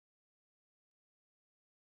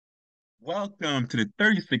Welcome to the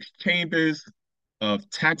 36 Chambers of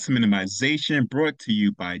Tax Minimization brought to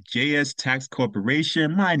you by JS Tax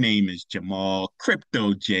Corporation. My name is Jamal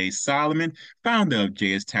Crypto J. Solomon, founder of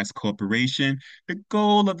JS Tax Corporation. The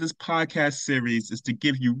goal of this podcast series is to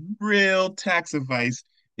give you real tax advice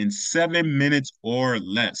in 7 minutes or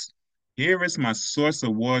less. Here is my Source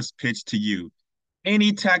Awards pitch to you.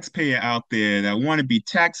 Any taxpayer out there that want to be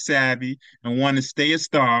tax savvy and want to stay a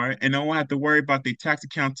star and don't have to worry about their tax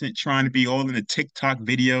accountant trying to be all in the TikTok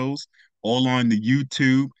videos, all on the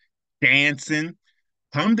YouTube, dancing,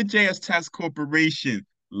 come to JS Tax Corporation.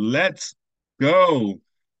 Let's go.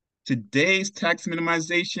 Today's tax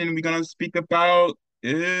minimization we're going to speak about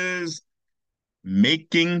is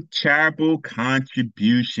making charitable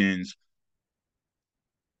contributions.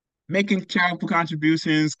 Making charitable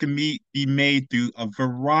contributions can be made through a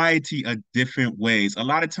variety of different ways. A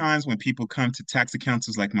lot of times when people come to tax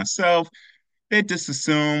accountants like myself, they just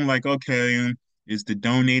assume like, okay, is the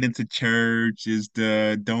donating to church, is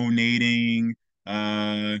the donating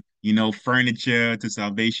furniture to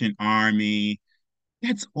Salvation Army.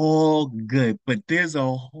 That's all good, but there's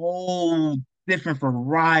a whole different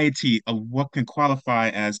variety of what can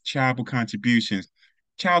qualify as charitable contributions.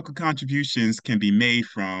 Charitable contributions can be made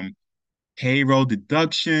from payroll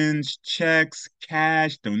deductions, checks,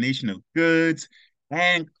 cash, donation of goods,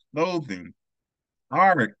 and clothing,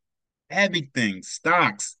 art, everything,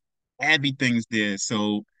 stocks, everything's there.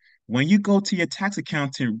 So when you go to your tax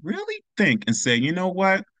accountant, really think and say, you know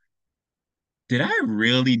what? Did I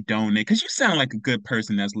really donate? Because you sound like a good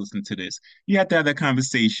person that's listening to this. You have to have that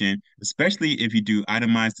conversation, especially if you do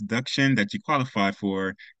itemized deduction that you qualify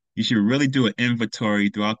for. You should really do an inventory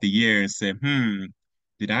throughout the year and say,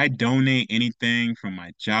 did I donate anything from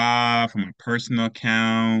my job, from my personal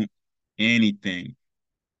account, anything?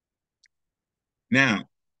 Now,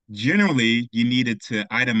 generally, you needed to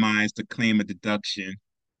itemize to claim a deduction.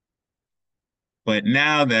 But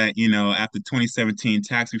now that, after 2017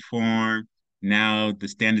 tax reform, now the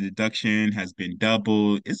standard deduction has been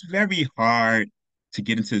doubled. It's very hard to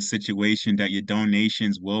get into a situation that your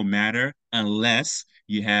donations will matter unless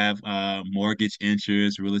you have mortgage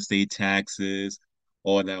interest, real estate taxes,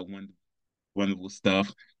 all that wonderful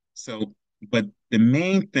stuff. So, but the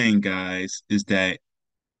main thing, guys, is that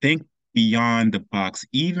think beyond the box,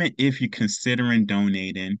 even if you're considering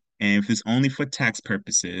donating, and if it's only for tax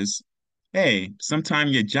purposes. Hey, sometime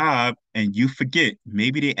your job and you forget.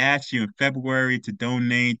 Maybe they asked you in February to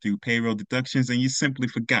donate through payroll deductions and you simply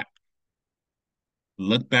forgot.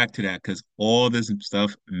 Look back to that because all this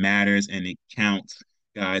stuff matters and it counts.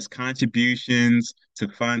 Guys, contributions to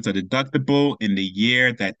funds are deductible in the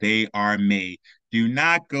year that they are made. Do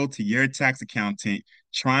not go to your tax accountant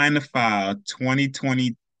trying to file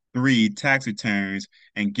 2023 tax returns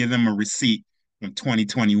and give them a receipt from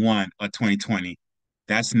 2021 or 2020.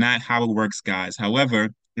 That's not how it works, guys. However,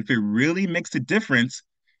 if it really makes a difference,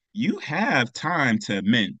 you have time to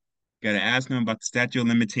amend. Got to ask them about the statute of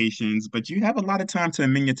limitations, but you have a lot of time to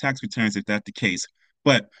amend your tax returns if that's the case.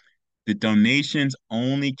 But the donations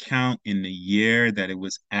only count in the year that it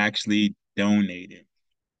was actually donated.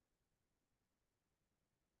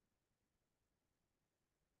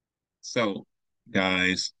 So,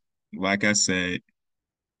 guys, like I said,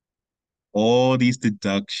 all these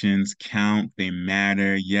deductions count, they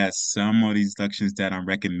matter. Yes, some of these deductions that I'm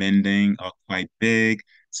recommending are quite big,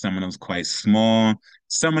 some of them's quite small.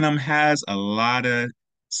 Some of them has a lot of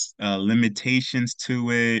limitations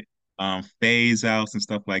to it, phase outs and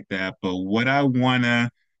stuff like that. But what I want to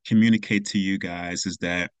communicate to you guys is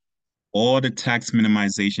that all the tax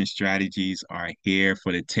minimization strategies are here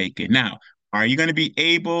for the taking. Now, are you going to be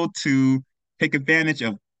able to take advantage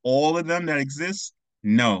of all of them that exist?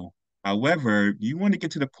 No. However, you want to get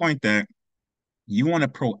to the point that you want to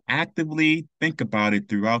proactively think about it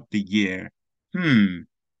throughout the year. Hmm,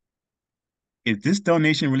 is this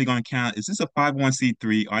donation really going to count? Is this a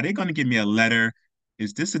 501(c)(3)? Are they going to give me a letter?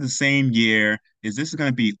 Is this in the same year? Is this going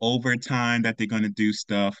to be overtime that they're going to do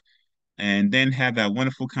stuff? And then have that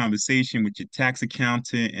wonderful conversation with your tax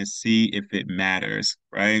accountant and see if it matters,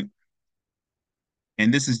 right?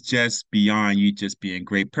 And this is just beyond you just being a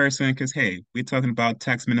great person, because hey, we're talking about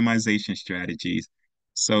tax minimization strategies.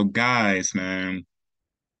 So, guys, man,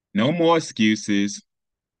 no more excuses.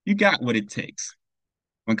 You got what it takes.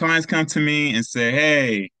 When clients come to me and say,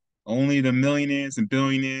 hey, only the millionaires and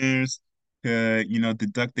billionaires could,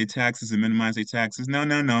 deduct their taxes and minimize their taxes. No,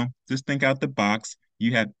 no, no. Just think out the box.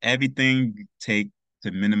 You have everything you take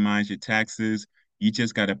to minimize your taxes. You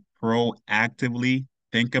just got to proactively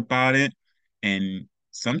think about it. And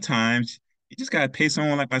sometimes you just got to pay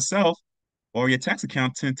someone like myself or your tax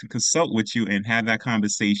accountant to consult with you and have that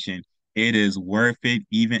conversation. it is worth it,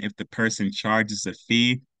 even if the person charges a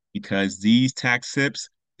fee, because these tax tips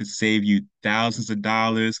could save you thousands of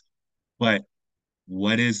dollars. But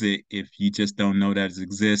what is it if you just don't know that it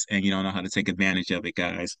exists and you don't know how to take advantage of it,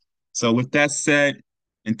 guys? So, with that said,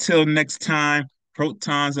 until next time,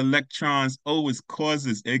 protons, electrons always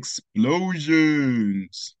causes explosions.